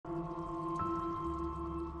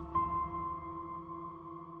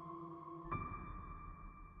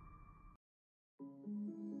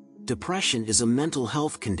Depression is a mental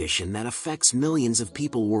health condition that affects millions of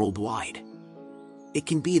people worldwide. It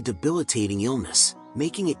can be a debilitating illness,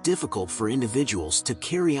 making it difficult for individuals to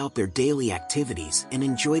carry out their daily activities and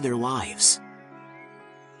enjoy their lives.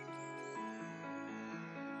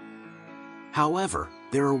 However,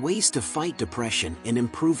 there are ways to fight depression and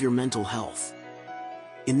improve your mental health.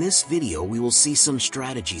 In this video we will see some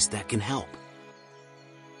strategies that can help.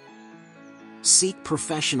 Seek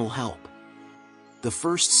professional help. The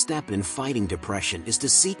first step in fighting depression is to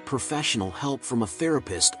seek professional help from a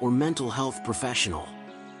therapist or mental health professional.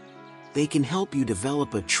 They can help you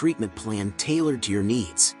develop a treatment plan tailored to your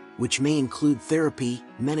needs, which may include therapy,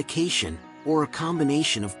 medication, or a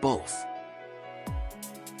combination of both.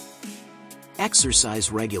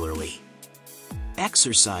 Exercise regularly.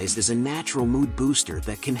 Exercise is a natural mood booster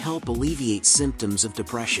that can help alleviate symptoms of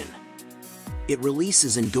depression. It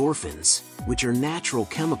releases endorphins, which are natural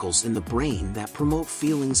chemicals in the brain that promote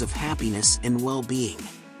feelings of happiness and well-being.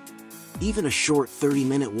 Even a short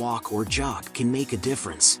 30-minute walk or jog can make a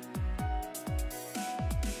difference.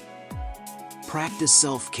 Practice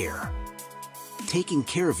self-care. Taking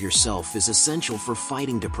care of yourself is essential for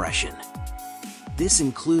fighting depression. This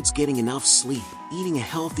includes getting enough sleep, eating a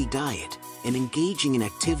healthy diet, and engaging in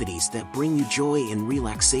activities that bring you joy and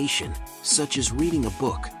relaxation, such as reading a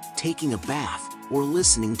book, taking a bath, or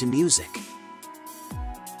listening to music.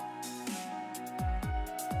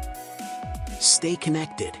 Stay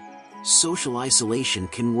connected. Social isolation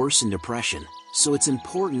can worsen depression, so it's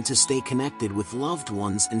important to stay connected with loved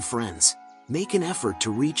ones and friends. Make an effort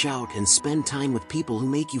to reach out and spend time with people who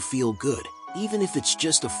make you feel good, even if it's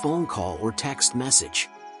just a phone call or text message.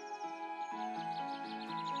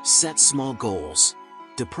 Set small goals.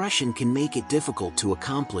 Depression can make it difficult to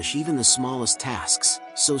accomplish even the smallest tasks,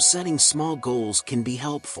 so setting small goals can be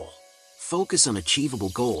helpful. Focus on achievable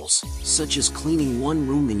goals, such as cleaning one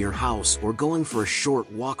room in your house or going for a short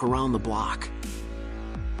walk around the block.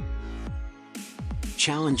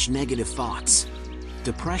 Challenge negative thoughts.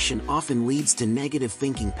 Depression often leads to negative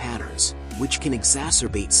thinking patterns, which can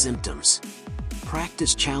exacerbate symptoms.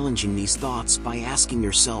 Practice challenging these thoughts by asking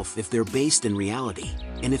yourself if they're based in reality,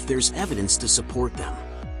 and if there's evidence to support them.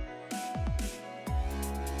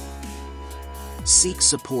 Seek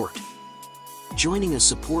support. Joining a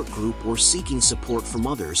support group or seeking support from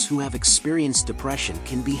others who have experienced depression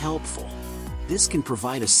can be helpful. This can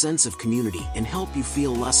provide a sense of community and help you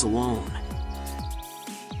feel less alone.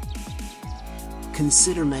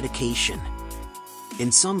 Consider medication.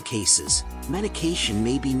 In some cases, medication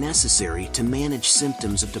may be necessary to manage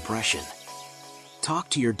symptoms of depression. Talk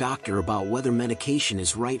to your doctor about whether medication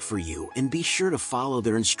is right for you and be sure to follow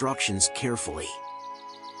their instructions carefully.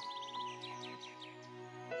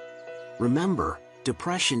 Remember,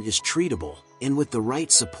 depression is treatable, and with the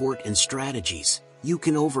right support and strategies, you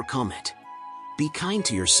can overcome it. Be kind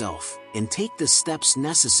to yourself, and take the steps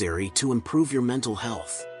necessary to improve your mental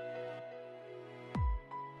health.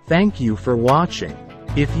 Thank you for watching.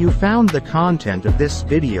 If you found the content of this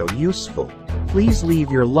video useful, please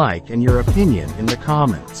leave your like and your opinion in the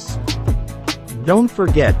comments. Don't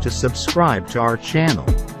forget to subscribe to our channel,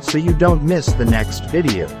 so you don't miss the next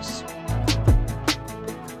videos.